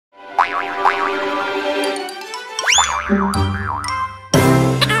You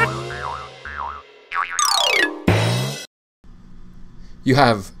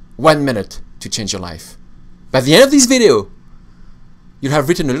have 1 minute to change your life. By the end of this video, you'll have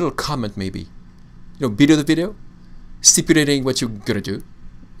written a little comment maybe. You know, below the video, stipulating what you're gonna do.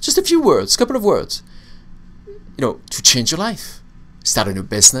 Just a few words, couple of words. You know, to change your life. Start a new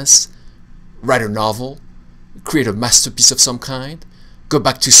business, write a novel, create a masterpiece of some kind, go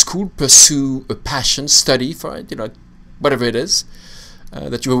back to school, pursue a passion, study for it, you know, whatever it is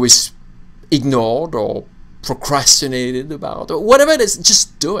that you always ignored or procrastinated about, or whatever it is,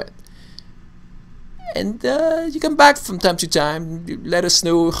 just do it. And you come back from time to time, let us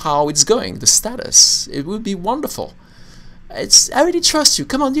know how it's going, the status. It would be wonderful. I really trust you.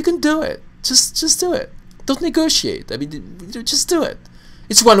 Come on, you can do it. Just do it. Don't negotiate. I mean, just do it.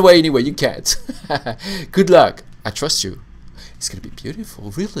 It's one way anyway, you can't. Good luck. I trust you. It's gonna be beautiful,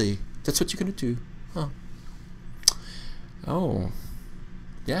 really. That's what you're gonna do. Huh. Oh.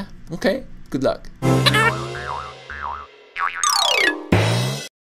 Yeah, okay. Good luck.